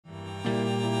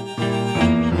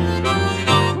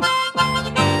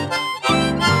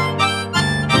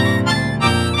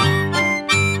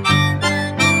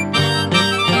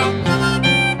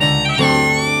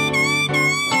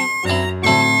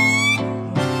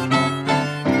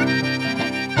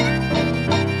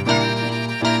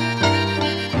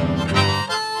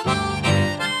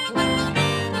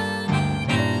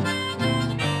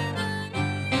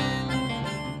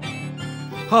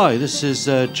Hi, this is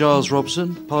Giles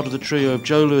Robson, part of the trio of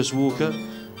Joe Lewis Walker,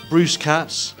 Bruce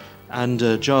Katz and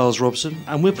Giles Robson,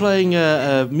 and we're playing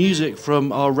music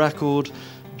from our record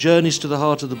Journeys to the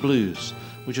Heart of the Blues,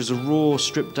 which is a raw,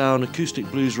 stripped-down acoustic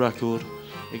blues record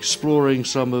exploring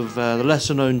some of the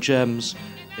lesser-known gems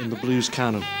in the blues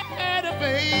canon.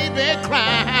 Baby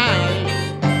crying.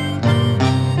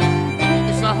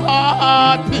 It's a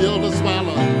hard pill to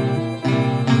swallow.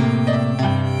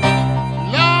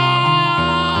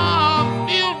 Love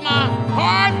filled my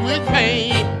heart with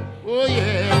pain. Oh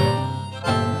yeah.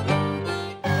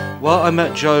 Well, I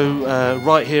met Joe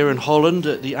right here in Holland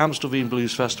at the Amstelveen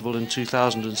Blues Festival in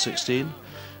 2016.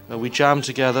 We jammed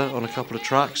together on a couple of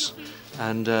tracks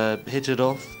and hit it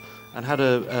off, and had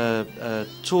a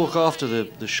talk after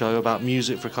the show about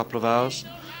music for a couple of hours.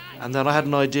 And then I had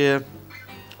an idea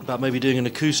about maybe doing an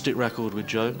acoustic record with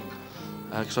Joe,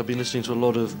 because I've been listening to a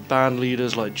lot of band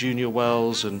leaders like Junior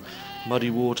Wells and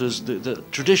Muddy Waters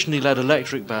that traditionally led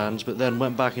electric bands but then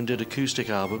went back and did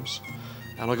acoustic albums.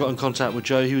 And I got in contact with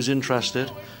Joe, he was interested,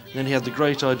 and then he had the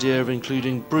great idea of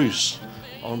including Bruce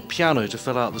on piano to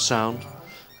fill out the sound.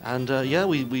 And yeah,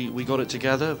 we got it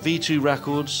together. V2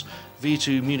 Records,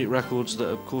 V2 Munich Records, that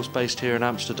are of course based here in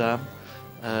Amsterdam.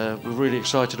 We're really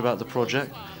excited about the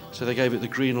project, so they gave it the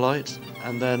green light,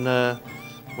 and then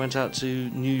went out to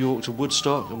New York to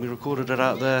Woodstock, and we recorded it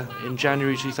out there in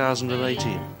January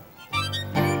 2018.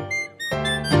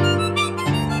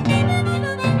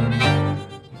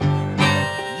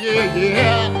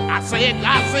 Yeah, I said,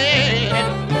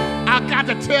 I got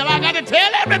to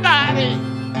tell everybody.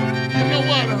 You know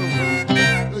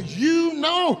what? You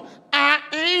know I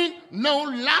ain't no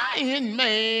lying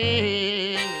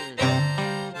man.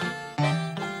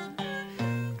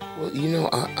 Well, you know,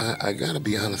 I gotta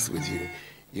be honest with you.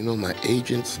 You know, my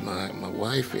agents, my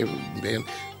wife,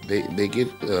 they get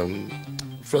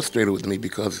frustrated with me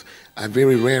because I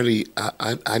very rarely,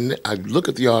 I look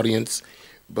at the audience,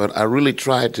 but I really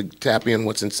try to tap in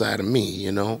what's inside of me,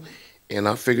 you know? And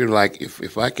I figure, like,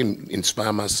 if I can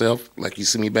inspire myself, like you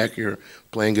see me back here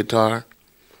playing guitar,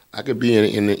 I could be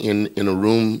in a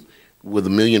room with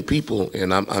 1 million people,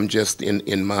 and I'm just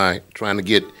in my trying to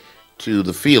get to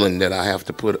the feeling that I have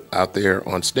to put out there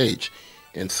on stage.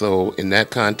 And so in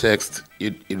that context,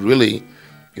 it really,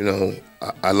 you know,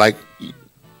 I like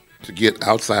to get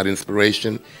outside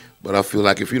inspiration, but I feel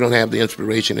like if you don't have the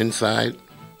inspiration inside,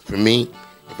 for me,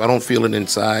 if I don't feel it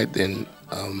inside, then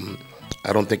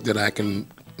I don't think that I can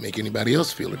make anybody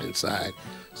else feel it inside.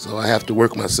 So I have to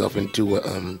work myself into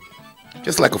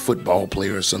just like a football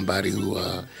player or somebody who,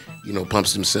 you know,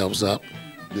 pumps themselves up.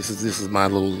 This is my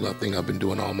little thing I've been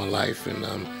doing all my life, and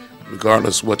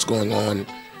regardless what's going on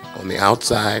the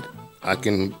outside, I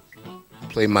can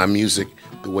play my music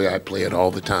the way I play it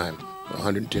all the time,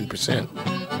 110%.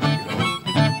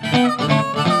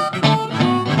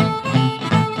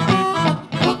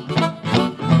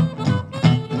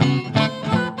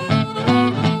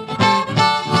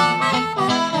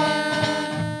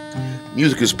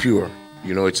 Music is pure.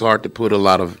 You know, it's hard to put a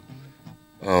lot of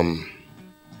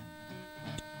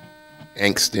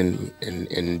angst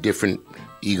and different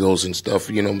egos and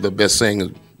stuff. You know, the best saying is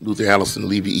Luther Allison,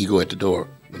 leave your ego at the door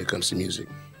when it comes to music.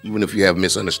 Even if you have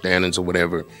misunderstandings or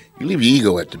whatever, you leave your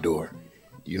ego at the door,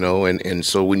 you know, and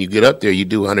so when you get up there, you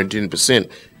do 110%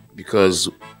 because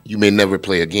you may never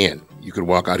play again. You could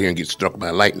walk out here and get struck by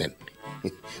lightning.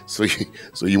 So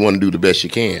you want to do the best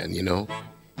you can, you know,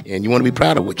 and you want to be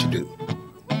proud of what you do.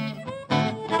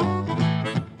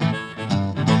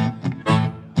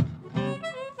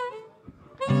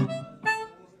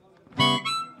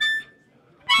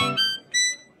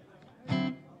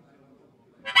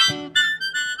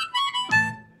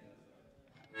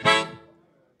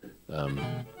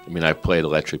 I mean, I've played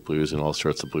electric blues and all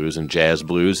sorts of blues and jazz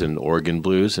blues and organ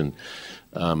blues, and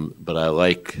but I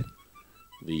like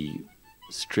the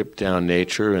stripped down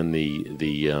nature and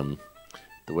the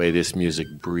way this music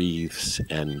breathes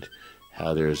and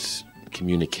how there's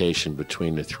communication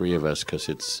between the three of us, because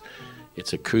it's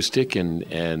acoustic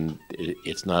and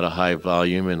it's not a high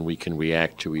volume, and we can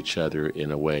react to each other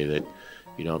in a way that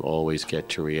you don't always get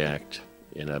to react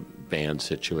in a band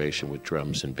situation with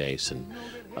drums and bass and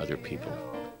other people.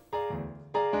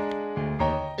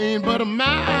 Ain't but a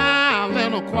mile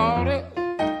and a quarter.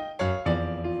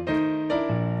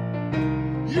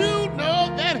 You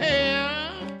know that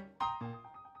here.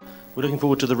 We're looking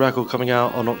forward to the record coming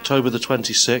out on October the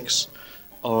 26th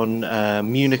on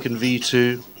Munich and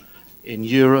V2 in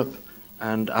Europe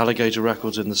and Alligator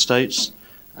Records in the States.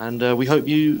 And we hope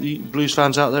you blues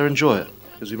fans out there enjoy it,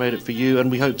 because we made it for you,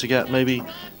 and we hope to get maybe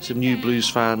some new blues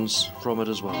fans from it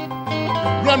as well.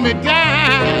 Run me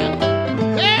down.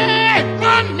 Hey,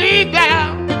 run me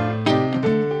down.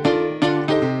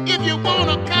 If you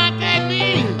wanna contact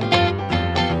me,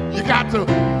 you got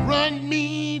to